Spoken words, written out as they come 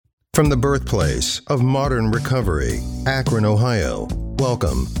From the birthplace of modern recovery, Akron, Ohio,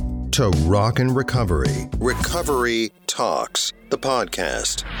 welcome to Rock and Recovery. Recovery Talks, the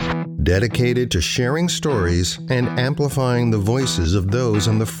podcast. Dedicated to sharing stories and amplifying the voices of those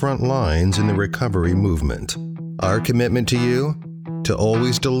on the front lines in the recovery movement. Our commitment to you? To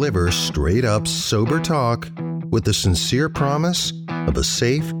always deliver straight up, sober talk with the sincere promise of a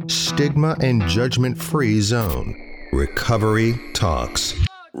safe, stigma, and judgment-free zone. Recovery Talks.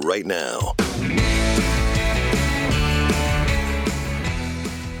 Right now.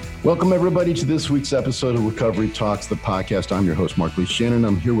 Welcome, everybody, to this week's episode of Recovery Talks, the podcast. I'm your host, Mark Lee Shannon.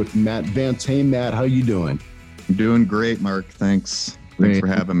 I'm here with Matt Vance. Hey, Matt, how you doing? I'm doing great, Mark. Thanks for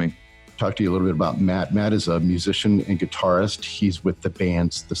having me. Talk to you a little bit about Matt. Matt is a musician and guitarist. He's with the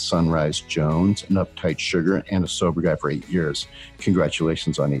bands The Sunrise Jones and Uptight Sugar, and a sober guy for 8 years.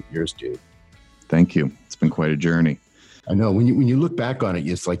 Congratulations on 8 years, dude. Thank you. It's been quite a journey. I know. When you look back on it,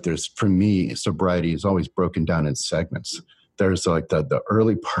 it's like for me, sobriety is always broken down in segments. There's like the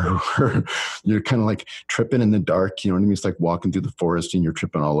early part where you're kind of like tripping in the dark, you know what I mean? It's like walking through the forest and you're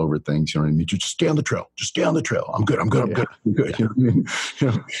tripping all over things, you know what I mean? You just stay on the trail. Just stay on the trail. I'm good. You know what I mean?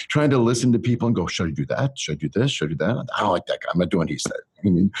 Trying to listen to people and go, should I do that? Should I do this? Should I do that? I don't like that guy. I'm not doing what he said. I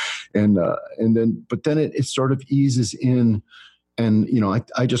mean, but then it sort of eases in. And, you know,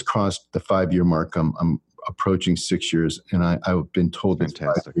 I just crossed the 5-year mark. I'm approaching 6 years, and I've been told that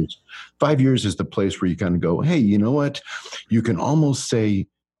 5 years. 5 years is the place where you kind of go, hey, you know what? You can almost say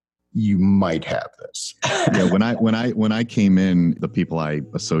you might have this. Yeah, when I came in, the people I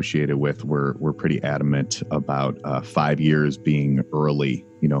associated with were pretty adamant about 5 years being early.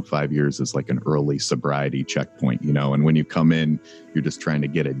 You know, 5 years is like an early sobriety checkpoint, you know, and when you come in, you're just trying to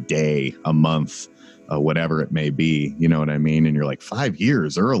get a day, a month, whatever it may be, you know what I mean? And you're like 5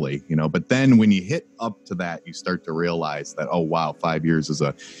 years early, you know, but then when you hit up to that, you start to realize that, oh, wow, 5 years is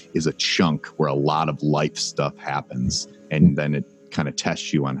a chunk where a lot of life stuff happens. And then it kind of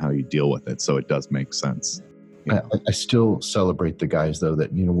tests you on how you deal with it. So it does make sense. You know? I still celebrate the guys, though,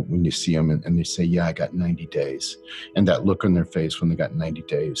 that, you know, when you see them and they say, yeah, I got 90 days. And that look on their face when they got 90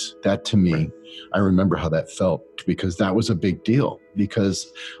 days, that to me, right. I remember how that felt, because that was a big deal,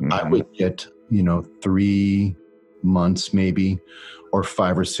 because I would get, you know, 3 months maybe, or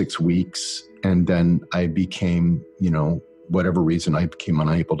 5 or 6 weeks. And then I became, you know, whatever reason, I became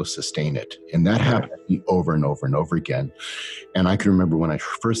unable to sustain it. And that happened to me over and over and over again. And I can remember when I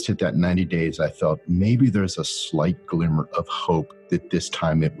first hit that 90 days, I felt maybe there's a slight glimmer of hope that this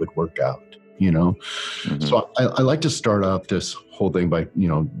time it would work out, you know? Mm-hmm. So I like to start off this whole thing by, you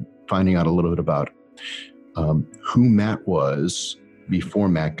know, finding out a little bit about who Matt was before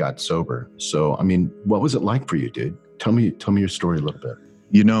Matt got sober. So, I mean, what was it like for you, dude? Tell me your story a little bit.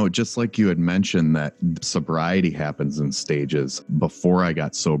 You know, just like you had mentioned, that sobriety happens in stages. Before I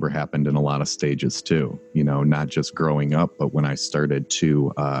got sober happened in a lot of stages too, you know, not just growing up, but when I started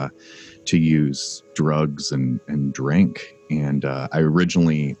to use drugs and drink. And I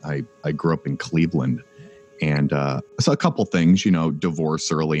grew up in Cleveland. And so a couple things, you know,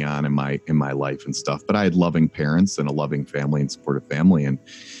 divorce early on in my life and stuff. But I had loving parents and a loving family and supportive family, and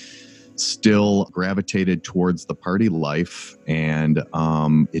still gravitated towards the party life. And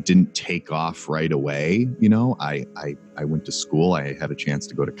it didn't take off right away. You know, I went to school. I had a chance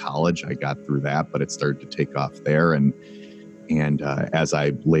to go to college. I got through that, but it started to take off there. And as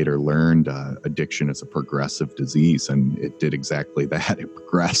I later learned, addiction is a progressive disease, and it did exactly that. It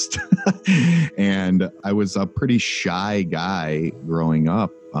progressed. And I was a pretty shy guy growing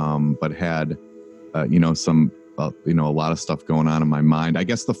up, but had, you know, a lot of stuff going on in my mind. I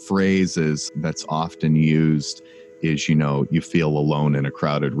guess the phrase that's often used is, you know, you feel alone in a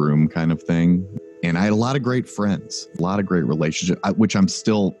crowded room kind of thing. And I had a lot of great friends, a lot of great relationships, which I'm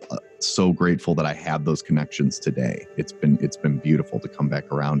still so grateful that I have those connections today. It's been beautiful to come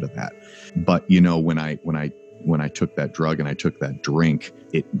back around to that. But, you know, when I took that drug and I took that drink,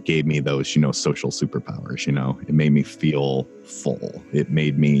 it gave me those, you know, social superpowers. You know, it made me feel full. It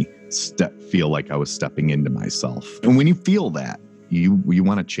made me feel like I was stepping into myself. And when you feel that, you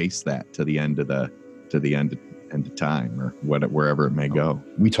want to chase that to the end of time, or wherever it may go.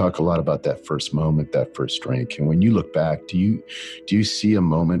 We talk a lot about that first moment, that first drink. And when you look back, do you see a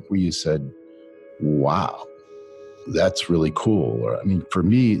moment where you said, wow, that's really cool? Or, I mean, for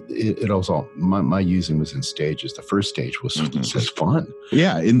me, it also, my using was in stages. The first stage was just fun.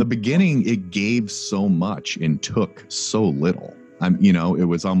 Yeah. In the beginning, it gave so much and took so little. It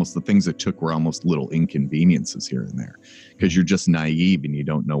was almost the things it took were almost little inconveniences here and there because you're just naive and you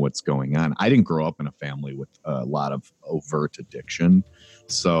don't know what's going on. I didn't grow up in a family with a lot of overt addiction.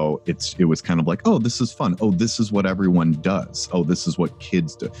 So it was kind of like, oh, this is fun. Oh, this is what everyone does. Oh, this is what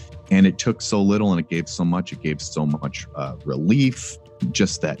kids do. And it took so little and it gave so much. It gave so much relief.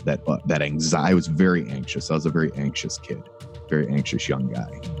 Just that anxiety. I was very anxious. I was a very anxious kid, very anxious young guy.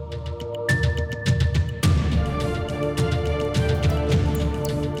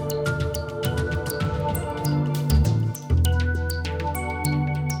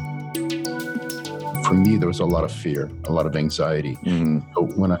 For me, there was a lot of fear, a lot of anxiety. So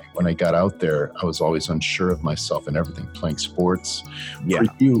when I got out there, I was always unsure of myself and everything, playing sports. Yeah.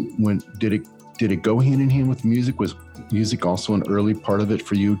 For you, did it go hand in hand with music? Was music also an early part of it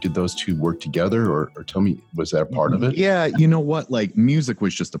for you? Did those two work together, or tell me, was that a part of it? Yeah, you know what? Like music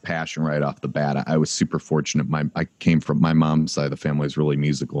was just a passion right off the bat. I was super fortunate. I came from my mom's side of the family is really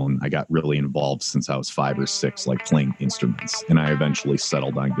musical, and I got really involved since I was 5 or 6, like playing instruments. And I eventually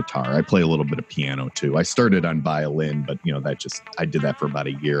settled on guitar. I play a little bit of piano too. I started on violin, but I did that for about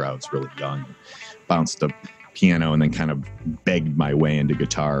a year. I was really young, bounced up piano and then kind of begged my way into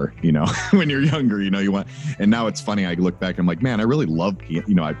guitar, when you're younger, and now it's funny. I look back and I'm like, man, I really love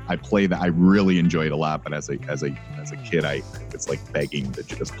piano. I play that. I really enjoy it a lot. But as a kid, it's like begging to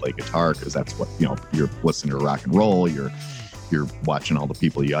just play guitar because that's what, you're listening to rock and roll. You're watching all the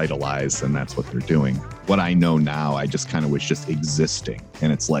people you idolize and that's what they're doing. What I know now, I just kind of was just existing.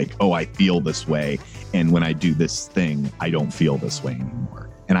 And it's like, oh, I feel this way. And when I do this thing, I don't feel this way anymore.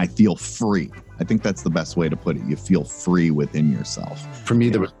 And I feel free. I think that's the best way to put it. You feel free within yourself. For me,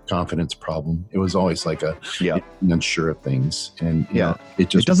 there was a confidence problem. It was always like unsure of things. And it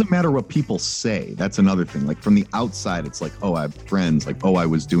doesn't matter what people say. That's another thing. Like from the outside, it's like, oh, I have friends. Like, oh, I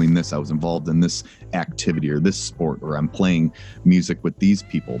was doing this. I was involved in this activity or this sport, or I'm playing music with these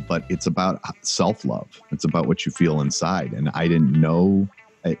people. But it's about self-love. It's about what you feel inside. And I didn't know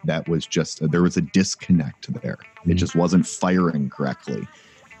that was just, there was a disconnect there. It just wasn't firing correctly.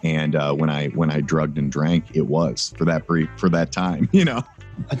 And when I drugged and drank, it was for that time,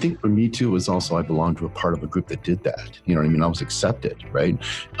 I think for me too, it was also, I belonged to a part of a group that did that. You know what I mean? I was accepted, right?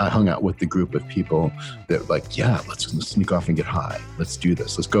 I hung out with the group of people that like, yeah, let's sneak off and get high. Let's do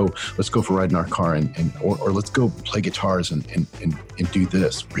this. Let's go for a ride in our car or let's go play guitars and do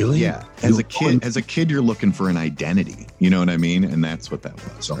this. Really? Yeah. As a kid, you're looking for an identity. You know what I mean? And that's what that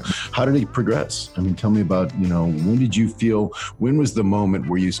was. So how did it progress? I mean, tell me about, when was the moment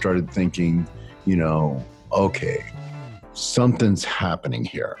where you started thinking, okay, something's happening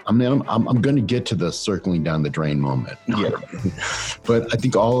here. I mean, I'm going to get to the circling down the drain moment. Yeah. But I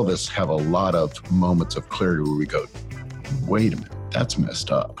think all of us have a lot of moments of clarity where we go, wait a minute, that's messed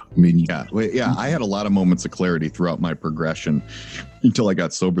up. I mean, I had a lot of moments of clarity throughout my progression until I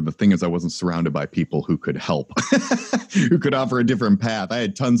got sober. The thing is, I wasn't surrounded by people who could help, who could offer a different path. I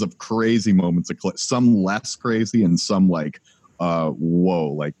had tons of crazy moments of some less crazy and some like,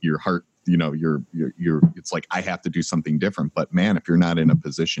 whoa, like your heart, you're it's like, I have to do something different. But man, if you're not in a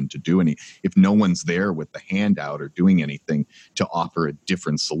position to do if no one's there with the handout or doing anything to offer a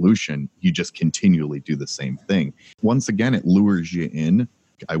different solution, you just continually do the same thing. Once again, it lures you in.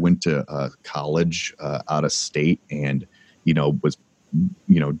 I went to college out of state and, was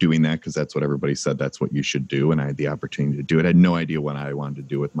doing that because that's what everybody said that's what you should do. And I had the opportunity to do it. I had no idea what I wanted to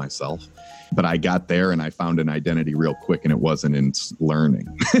do with myself, but I got there and I found an identity real quick, and it wasn't in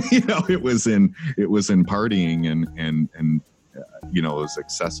learning. It was in partying and it was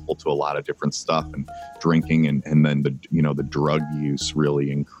accessible to a lot of different stuff and drinking. And then the drug use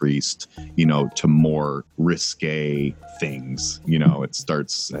really increased, to more risque things. It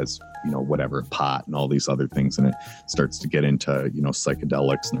starts as, whatever, pot and all these other things. And it starts to get into,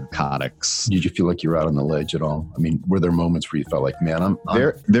 psychedelics, narcotics. Did you feel like you were out on the ledge at all? I mean, were there moments where you felt like, man,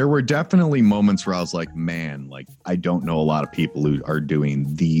 There were definitely moments where I was like, man, like I don't know a lot of people who are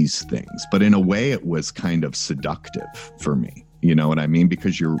doing these things, but in a way it was kind of seductive for me. You know what I mean?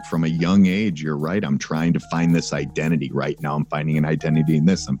 Because you're from a young age, you're right. I'm trying to find this identity right now. I'm finding an identity in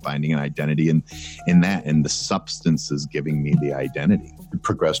this. I'm finding an identity in that. And the substance is giving me the identity. It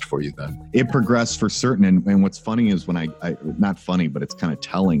progressed for you then? It progressed for certain. And what's funny is when I not funny, but it's kind of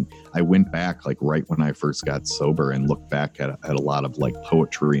telling. I went back like right when I first got sober and looked back at a lot of like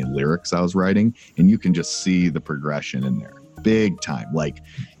poetry and lyrics I was writing. And you can just see the progression in there. Big time, like,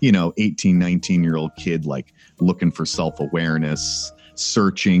 18, 19-year-old kid, like looking for self-awareness,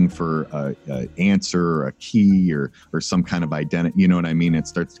 searching for a answer or a key or some kind of identity. You know what I mean? It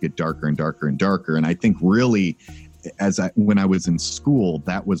starts to get darker and darker and darker. And I think really when I was in school,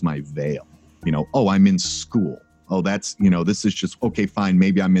 that was my veil. I'm in school. Oh, that's, this is just, okay, fine.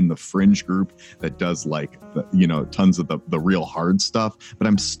 Maybe I'm in the fringe group that does like, tons of the real hard stuff, but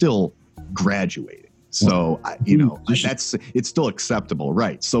I'm still graduating. So, it's still acceptable.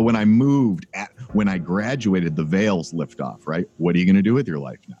 Right. So when I graduated, the veils lift off, right? What are you going to do with your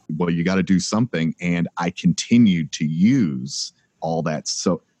life now? Well, you got to do something. And I continued to use all that.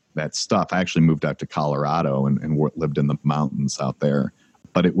 So that stuff, I actually moved out to Colorado and lived in the mountains out there.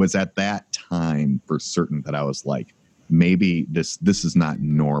 But it was at that time for certain that I was like, maybe this is not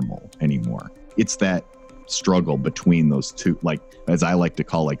normal anymore. It's that struggle between those two, like, as I like to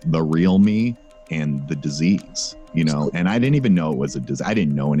call, like, the real me and the disease, and I didn't even know it was a disease. I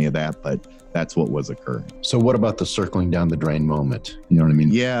didn't know any of that, but that's what was occurring. So what about the circling down the drain moment? You know what I mean?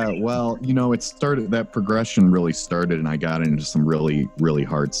 Yeah, well, that progression really started, and I got into some really, really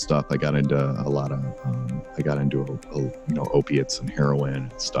hard stuff. I got into a lot of, opiates and heroin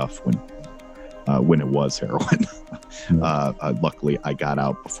and stuff when it was heroin. Luckily, I got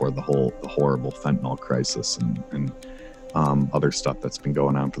out before the horrible fentanyl crisis and other stuff that's been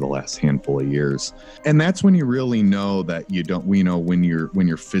going on for the last handful of years. And that's when you really know that when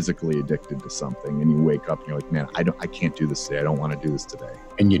you're physically addicted to something and you wake up and you're like, man, I can't do this today. I don't want to do this today.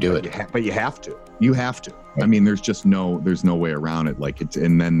 And you do it. But you have to. You have to. I mean, there's no way around it.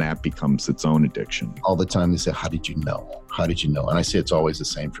 And then that becomes its own addiction. All the time they say, how did you know? How did you know? And I say it's always the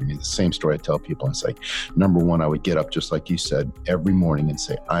same for me. The same story I tell people. It's like, number one, I would get up just like you said every morning and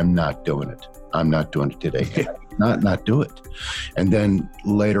say, I'm not doing it. I'm not doing it today. not do it. And then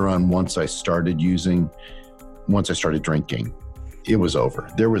later on, once I started drinking, it was over.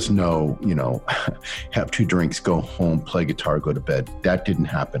 There was no, have 2 drinks, go home, play guitar, go to bed. That didn't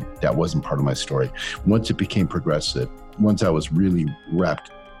happen. That wasn't part of my story. Once it became progressive, once I was really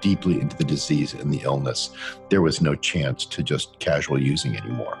wrapped deeply into the disease and the illness, there was no chance to just casual using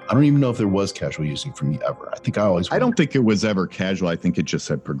anymore. I don't even know if there was casual using for me ever. I don't think it was ever casual. I think it just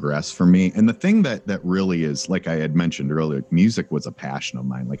had progressed for me. And the thing that really is, like I had mentioned earlier, music was a passion of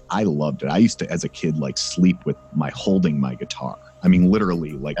mine. Like, I loved it. I used to, as a kid, like, sleep with holding my guitar. I mean,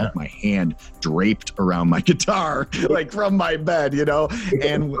 literally, like, with my hand draped around my guitar, like, from my bed, and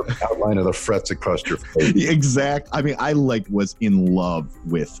outline of the frets across your face. Exact. I mean, I was in love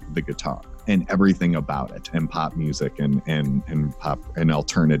with the guitar and everything about it, and pop music and pop and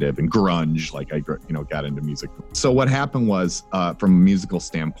alternative and grunge. Like, I got into music. So what happened was, from a musical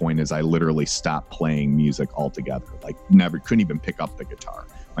standpoint, is I literally stopped playing music altogether. Like, couldn't even pick up the guitar.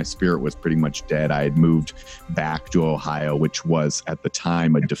 My spirit was pretty much dead. I had moved back to Ohio, which was at the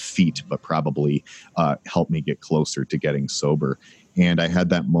time a defeat, but probably helped me get closer to getting sober. And I had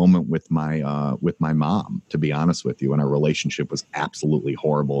that moment with my mom, to be honest with you, and our relationship was absolutely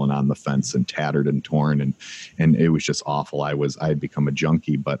horrible and on the fence and tattered and torn, and it was just awful. I had become a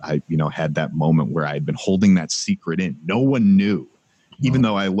junkie, but I had that moment where I had been holding that secret in. No one knew. Even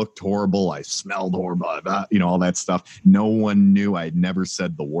though I looked horrible, I smelled horrible, all that stuff. No one knew. I had never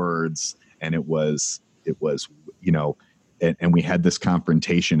said the words, and it was, and we had this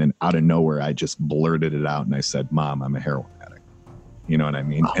confrontation, and out of nowhere, I just blurted it out, and I said, "Mom, I'm a heroin addict." You know what I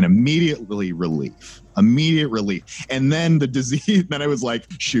mean? And immediate relief. And then the disease, then I was like,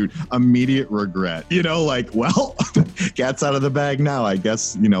 shoot, immediate regret, well, cat's out of the bag now, I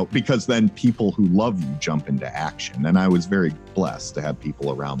guess, because then people who love you jump into action. And I was very blessed to have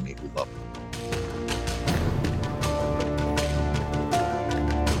people around me who love me.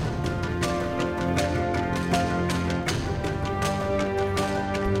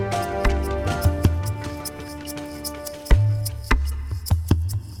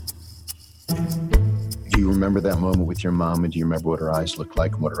 Remember that moment with your mom, and do you remember what her eyes looked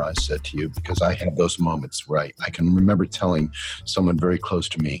like and what her eyes said to you? Because I had those moments where I can remember telling someone very close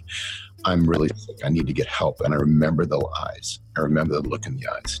to me, I'm really sick, I need to get help. And I remember the eyes. I remember the look in the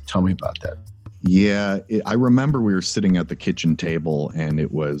eyes. Tell me about that. Yeah, I remember we were sitting at the kitchen table, and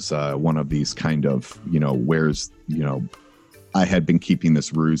it was one of these kind of, I had been keeping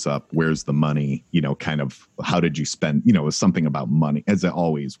this ruse up. Where's the money? Kind of, how did you spend? It was something about money, as it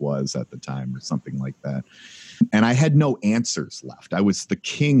always was at the time, or something like that. And I had no answers left. I was the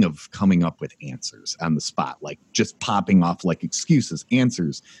king of coming up with answers on the spot, like just popping off like excuses,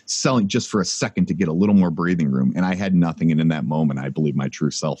 answers, selling just for a second to get a little more breathing room. And I had nothing. And in that moment, I believe my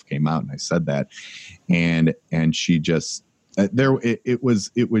true self came out, and I said that. And she just, there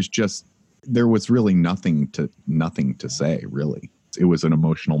was really nothing to say, really. It was an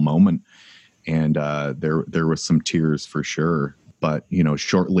emotional moment, and there was some tears for sure. But,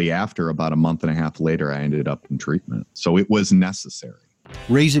 shortly after, about a month and a half later, I ended up in treatment. So it was necessary.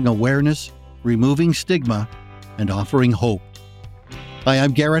 Raising awareness, removing stigma, and offering hope. Hi,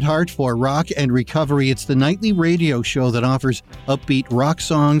 I'm Garrett Hart for Rock and Recovery. It's the nightly radio show that offers upbeat rock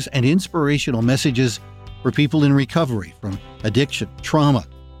songs and inspirational messages for people in recovery from addiction, trauma,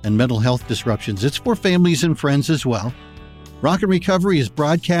 and mental health disruptions. It's for families and friends as well. Rock and Recovery is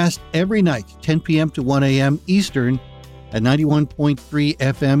broadcast every night, 10 p.m. to 1 a.m. Eastern at 91.3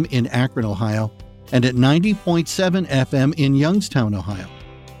 FM in Akron, Ohio, and at 90.7 FM in Youngstown, Ohio.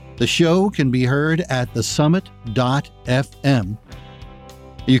 The show can be heard at thesummit.fm.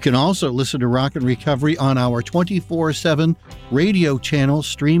 You can also listen to Rock and Recovery on our 24/7 radio channel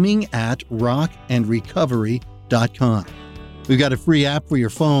streaming at rockandrecovery.com. We've got a free app for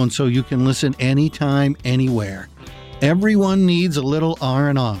your phone so you can listen anytime, anywhere. Everyone needs a little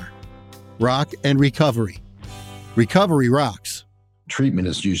R&R. Rock and Recovery. Recovery rocks. Treatment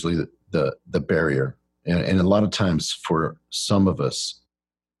is usually the barrier. And a lot of times for some of us,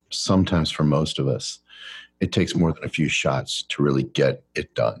 sometimes for most of us, it takes more than a few shots to really get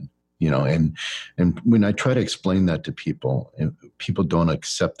it done, and when I try to explain that to people, and people don't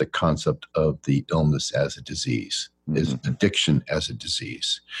accept the concept of the illness as a disease, is addiction as a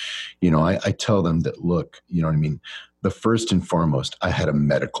disease. I tell them that, look, the first and foremost, I had a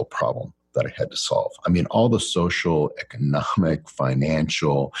medical problem that I had to solve. All the social, economic,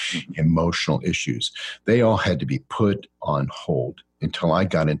 financial, emotional issues, they all had to be put on hold until I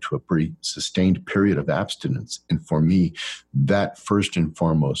got into a pretty sustained period of abstinence. And for me, that first and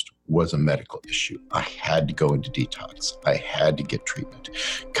foremost was a medical issue. I had to go into detox. I had to get treatment,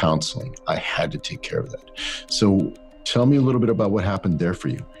 counseling. I had to take care of that. So tell me a little bit about what happened there for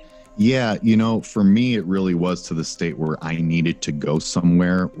you. Yeah, for me, it really was to the state where I needed to go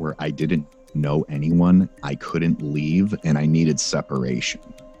somewhere where I didn't know anyone, I couldn't leave, and I needed separation.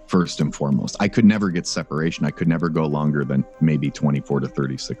 First and foremost, I could never get separation. I could never go longer than maybe 24 to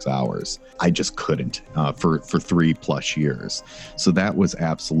 36 hours. I just couldn't for 3+ years. So that was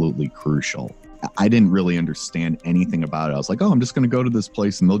absolutely crucial. I didn't really understand anything about it. I was like, I'm just going to go to this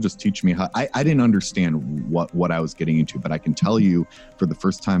place and they'll just teach me how. I didn't understand what I was getting into, but I can tell you, for the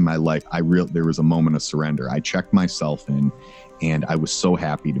first time in my life, there was a moment of surrender. I checked myself in, and I was so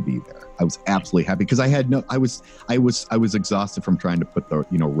happy to be there. I was absolutely happy because I was exhausted from trying to put the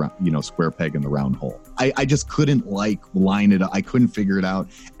square peg in the round hole. I just couldn't line it up. I couldn't figure it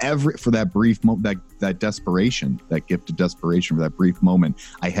out. For that brief moment, that desperation, that gift of desperation, for that brief moment,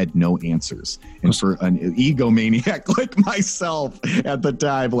 I had no answers. And for an egomaniac like myself at the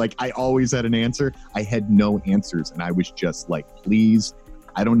time, I always had an answer. I had no answers, and I was just like, please,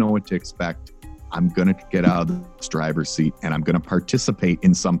 I don't know what to expect. I'm going to get out of this driver's seat and I'm going to participate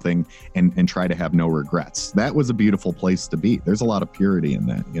in something and try to have no regrets. That was a beautiful place to be. There's a lot of purity in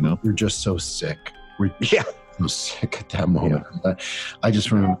that, We're just so sick. So sick at that moment. Yeah. I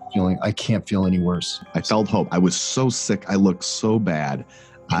just remember feeling, I can't feel any worse. I felt hope. I was so sick. I looked so bad.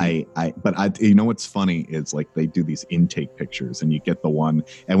 But what's funny is they do these intake pictures and you get the one,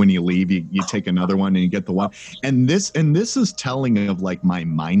 and when you leave, you take another one and you get the one. And this is telling of my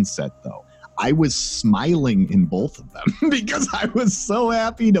mindset though. I was smiling in both of them because I was so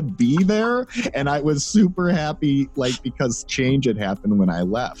happy to be there, and I was super happy because change had happened when I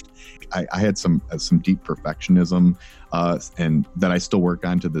left. I had some deep perfectionism and that I still work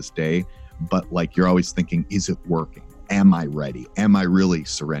on to this day, but you're always thinking, is it working? Am I ready? Am I really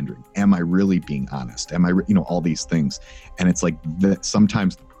surrendering? Am I really being honest? Am I all these things? And it's that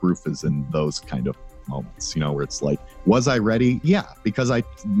sometimes the proof is in those kind of moments, where it's was I ready? Yeah, because I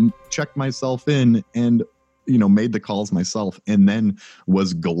checked myself in and, made the calls myself, and then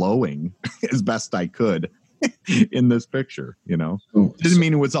was glowing as best I could in this picture, Didn't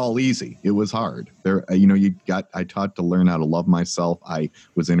mean it was all easy. It was hard. I taught to learn how to love myself. I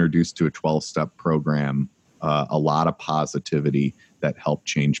was introduced to a 12-step program, a lot of positivity that helped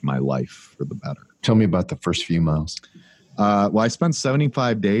change my life for the better. Tell me about the first few miles. I spent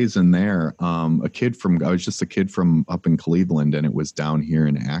 75 days in there. I was just a kid from up in Cleveland, and it was down here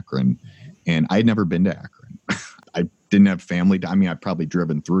in Akron, and I'd never been to Akron. I didn't have family. I'd probably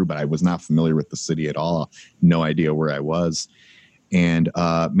driven through, but I was not familiar with the city at all. No idea where I was. And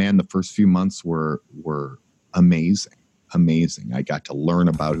the first few months were amazing. I got to learn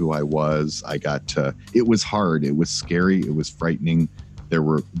about who I was. It was hard. It was scary. It was frightening.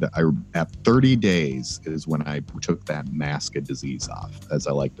 At 30 days is when I took that mask of disease off, as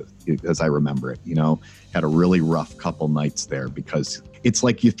I remember it. Had a really rough couple nights there, because it's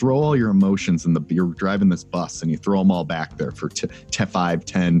you throw all your emotions you're driving this bus and you throw them all back there for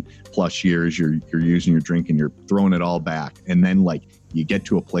 5-10 plus years. You're using your drink and you're throwing it all back, and then you get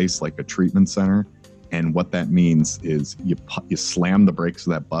to a place like a treatment center, And what that means is you slam the brakes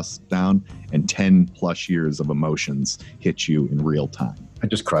of that bus down, and 10 plus years of emotions hit you in real time. I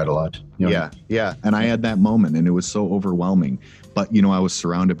just cried a lot. You know? Yeah. And I had that moment, and it was so overwhelming. But, I was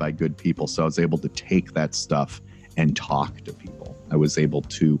surrounded by good people, so I was able to take that stuff and talk to people. I was able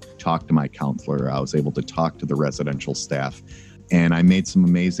to talk to my counselor. I was able to talk to the residential staff. And I made some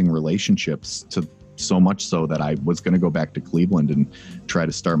amazing relationships, so much so that I was going to go back to Cleveland and try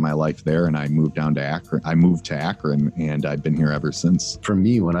to start my life there. And I moved down to Akron. I moved to Akron, and I've been here ever since. For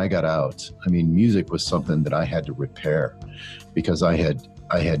me, when I got out, music was something that I had to repair, because I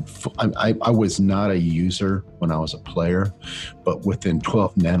was not a user when I was a player, but within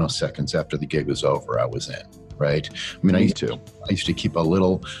 12 nanoseconds after the gig was over, I was in, right? I used to keep a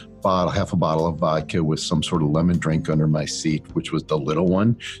little bottle, half a bottle of vodka with some sort of lemon drink under my seat, which was the little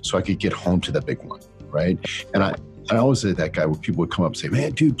one, so I could get home to the big one, right? And I always said that guy where people would come up and say,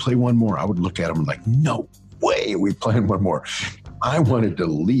 "Man, dude, play one more." I would look at him and like, "No way, are we playing one more?" I wanted to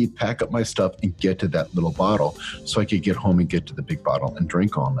leave, pack up my stuff, and get to that little bottle so I could get home and get to the big bottle and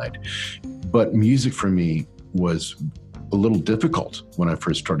drink all night. But music for me was a little difficult when I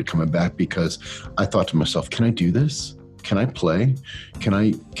first started coming back, because I thought to myself, can I do this? Can I play? Can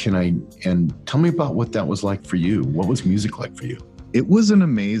I, and tell me about what that was like for you. What was music like for you? It was an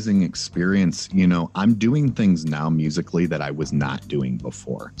amazing experience. I'm doing things now musically that I was not doing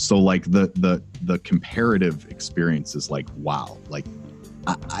before. So like the comparative experience is like, wow, like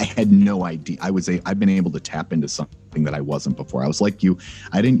I had no idea. I've been able to tap into something that I wasn't before. I was like you,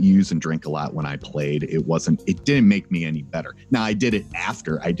 I didn't use and drink a lot when I played. It didn't make me any better. Now I did it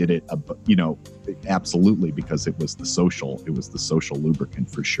after I did it, absolutely, because it was the social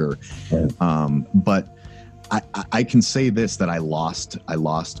lubricant for sure. Right. But I can say this, that I lost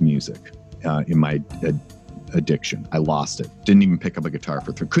music in my addiction. I lost it. Didn't even pick up a guitar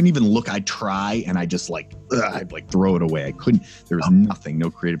for 3. Couldn't even look. I'd try, and I just I'd throw it away. I couldn't. There was nothing, no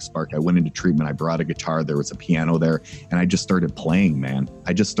creative spark. I went into treatment. I brought a guitar. There was a piano there, and I just started playing, man.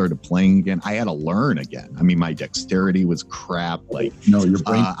 I just started playing again. I had to learn again. My dexterity was crap. No, your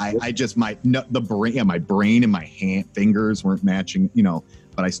brain. My brain and my fingers weren't matching.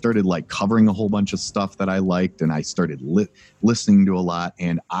 But I started covering a whole bunch of stuff that I liked, and I started listening to a lot.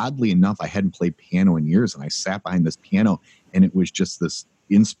 And oddly enough, I hadn't played piano in years, and I sat behind this piano, and it was just this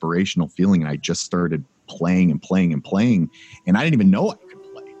inspirational feeling. And I just started playing and playing and playing, and I didn't even know I could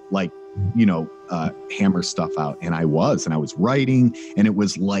play, hammer stuff out. And I was writing, and it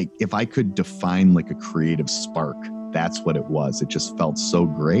was like, if I could define a creative spark, that's what it was. It just felt so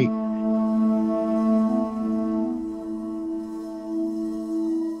great.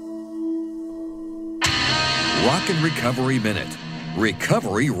 Rock and Recovery Minute.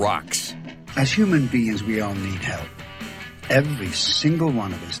 Recovery rocks. As human beings, we all need help. Every single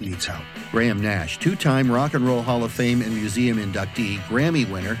one of us needs help. Graham Nash, 2-time Rock and Roll Hall of Fame and Museum inductee, Grammy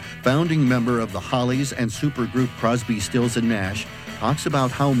winner, founding member of the Hollies and supergroup Crosby, Stills and Nash, talks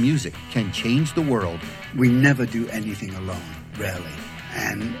about how music can change the world. We never do anything alone, rarely.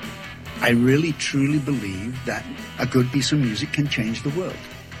 And I really, truly believe that a good piece of music can change the world.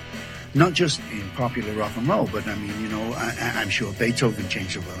 Not just in popular rock and roll, but I'm sure Beethoven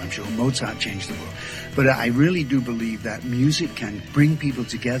changed the world. I'm sure Mozart changed the world. But I really do believe that music can bring people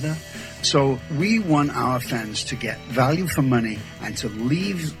together. So we want our fans to get value for money and to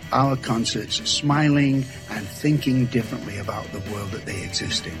leave our concerts smiling and thinking differently about the world that they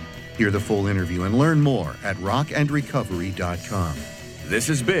exist in. Hear the full interview and learn more at rockandrecovery.com. This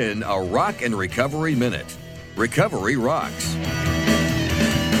has been a Rock and Recovery Minute. Recovery rocks.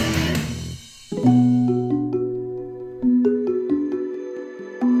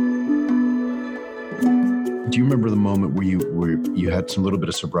 Do you remember the moment where you had some little bit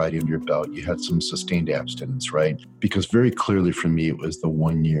of sobriety under your belt? You had some sustained abstinence, right? Because very clearly for me, it was the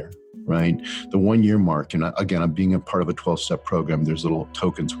 1 year, right? The 1 year mark. And again, I'm being a part of a 12-step program. There's little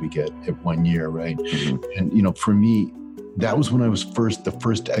tokens we get at 1 year, right? Mm-hmm. And, for me, that was when I was the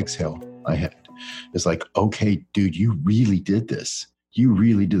first exhale I had. It's like, okay, dude, you really did this. You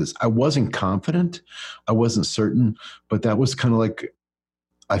really did this. I wasn't confident. I wasn't certain, but that was kind of like,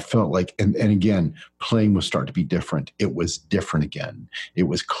 I felt like, and again, playing was starting to be different. It was different again. It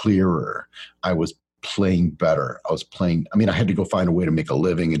was clearer. I was playing better. I had to go find a way to make a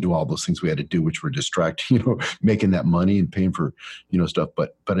living and do all those things we had to do, which were distracting, making that money and paying for, stuff.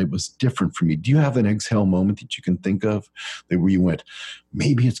 But it was different for me. Do you have an exhale moment that you can think of where you went,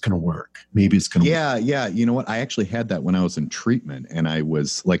 maybe it's going to work. Maybe it's going to work. Yeah. You know what? I actually had that when I was in treatment, and I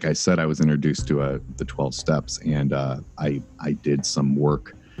was, like I said, I was introduced to the 12 steps, and I did some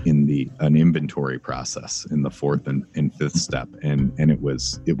work in an inventory process in the 4th and 5th step. And it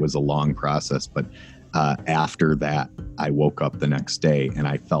was a long process, but after that, I woke up the next day and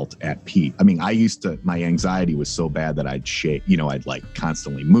I felt at peace. I mean, my anxiety was so bad that I'd shake, I'd like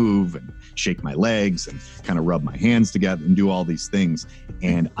constantly move and shake my legs and kind of rub my hands together and do all these things.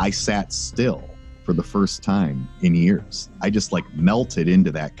 And I sat still for the first time in years. I just like melted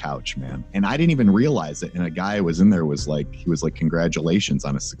into that couch, man. And I didn't even realize it. And a guy was in there he was like, congratulations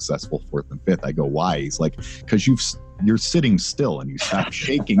on a successful 4th and 5th. I go, why? He's like, because you're sitting still and you stop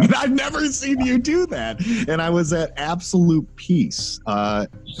shaking. And I've never seen you do that. And I was at absolute peace. And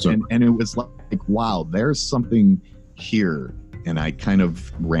it was like, wow, there's something here. And I kind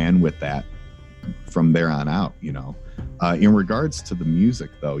of ran with that from there on out, In regards to the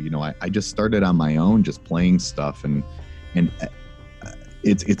music, though, I just started on my own, just playing stuff, and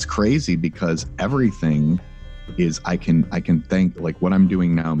it's crazy because everything is I can thank, like what I'm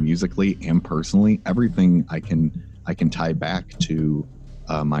doing now musically and personally, everything I can tie back to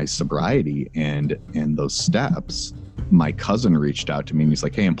my sobriety and those steps. My cousin reached out to me and he's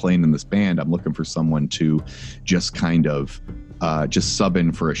like, hey, I'm playing in this band. I'm looking for someone to just kind of just sub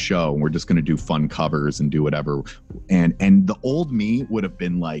in for a show. And we're just going to do fun covers and do whatever. And the old me would have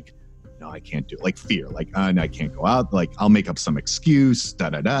been like, no, I can't do it. Like fear, like I can't go out. Like I'll make up some excuse,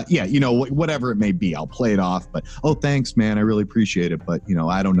 Yeah, whatever it may be, I'll play it off. But oh, thanks, man, I really appreciate it. But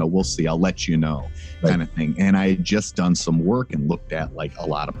I don't know. We'll see. I'll let you know, kind of thing. And I had just done some work and looked at like a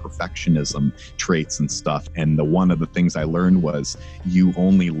lot of perfectionism traits and stuff. And one of the things I learned was you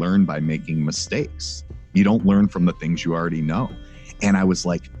only learn by making mistakes. You don't learn from the things you already know. And I was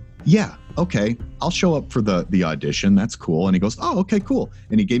like, yeah, okay, I'll show up for the audition. That's cool. And he goes, oh, okay, cool.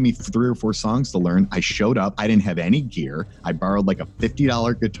 And he gave me 3 or 4 songs to learn. I showed up. I didn't have any gear. I borrowed like a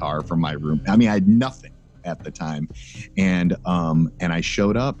 $50 guitar from my room. I mean, I had nothing at the time. And I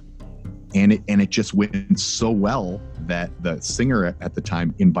showed up and it just went so well that the singer at the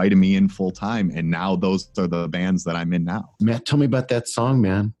time invited me in full time. And now those are the bands that I'm in now. Matt, tell me about that song,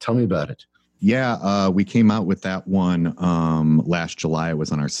 man. Tell me about it. Yeah, we came out with that one last July. It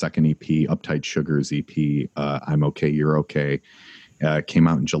was on our second EP, Uptight Sugars EP, I'm Okay, You're Okay. Came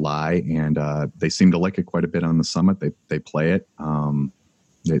out in July, and they seem to like it quite a bit on the Summit. They play it.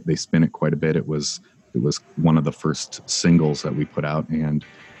 They spin it quite a bit. It was one of the first singles that we put out, and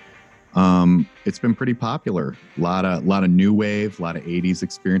it's been pretty popular. A lot of new wave, a lot of 80s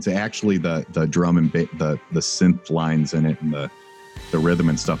experience. Actually, the drum and the synth lines in it and the rhythm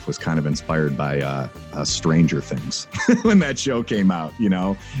and stuff was kind of inspired by Stranger Things when that show came out,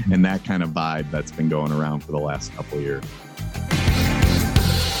 and that kind of vibe that's been going around for the last couple of years.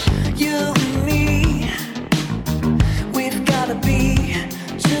 You and me, we've got to be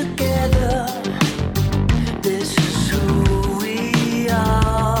together. This is who we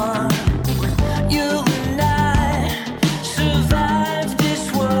are. You and I survived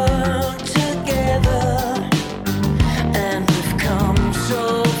this world together, and we've come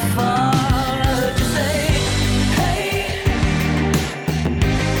so far. I heard you say, hey,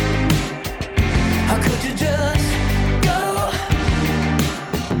 how could you just go?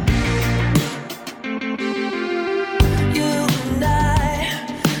 You and I,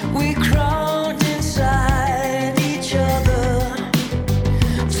 we crawled inside each other,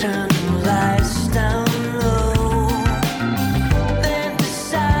 turning lights down low, then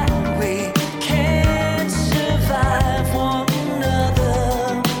decide we can't survive one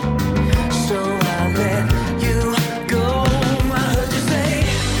another. So I let you go. I heard you say,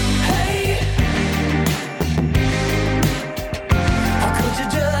 hey, how could you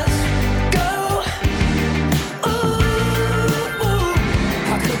just go? Ooh,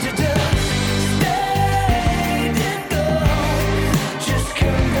 how could you just stay and go? Just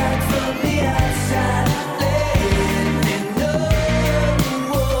come back from the outside, let me know.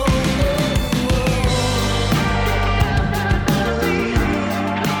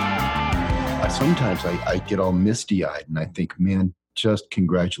 Sometimes I get all misty-eyed and I think, man, just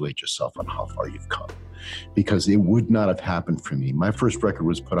congratulate yourself on how far you've come, because it would not have happened for me. My first record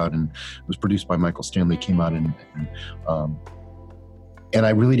was put out and was produced by Michael Stanley, came out and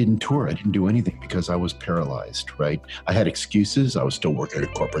I really didn't tour. I didn't do anything because I was paralyzed, right? I had excuses. I was still working a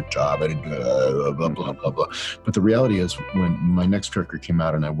corporate job. I didn't blah, blah, blah, blah, blah. But the reality is when my next record came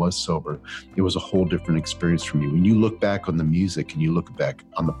out and I was sober, it was a whole different experience for me. When you look back on the music and you look back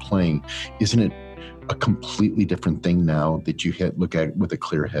on the playing, isn't it a completely different thing now that you look at it with a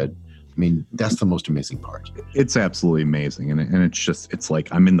clear head? I mean, that's the most amazing part. It's absolutely amazing. And it's like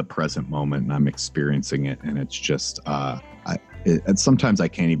I'm in the present moment and I'm experiencing it. And it's just, and sometimes I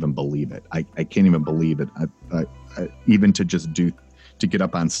can't even believe it. I can't even believe it. Even to get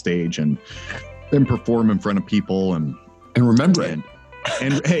up on stage and perform in front of people and remember it.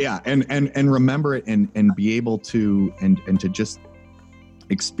 And yeah, and remember it and be able to and to just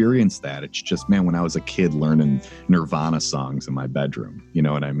experience that. It's just, man, when I was a kid learning Nirvana songs in my bedroom, you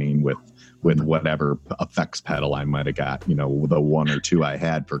know what I mean, with whatever effects pedal I might have got, you know, the one or two I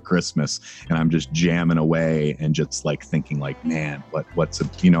had for Christmas, and I'm just jamming away and just like thinking like, man, what's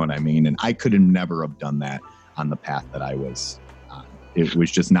you know what I mean? And I could have never have done that on the path that I was on. It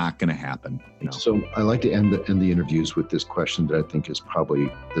was just not going to happen, you know? So I like to end the interviews with this question that I think is probably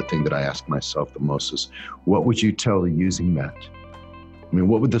the thing that I ask myself the most is, what would you tell the using Matt? I mean,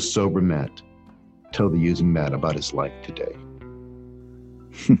 what would the sober Matt tell the using Matt about his life today?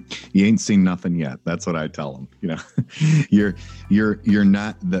 You ain't seen nothing yet. That's what I tell them. You know, you're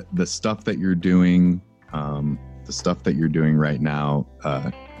not the stuff that you're doing. The stuff that you're doing right now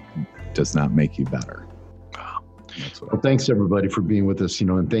does not make you better. Well, thanks everybody for being with us. You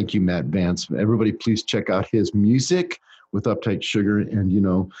know, and thank you, Matt Vance. Everybody, please check out his music with Uptight Sugar. And you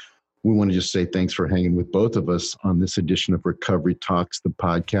know, we want to just say thanks for hanging with both of us on this edition of Recovery Talks, the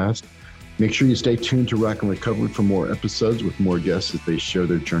podcast. Make sure you stay tuned to Rock and Recovery for more episodes with more guests as they share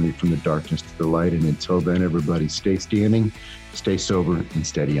their journey from the darkness to the light. And until then, everybody, stay standing, stay sober, and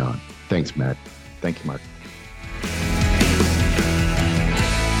steady on. Thanks, Matt. Thank you, Mark.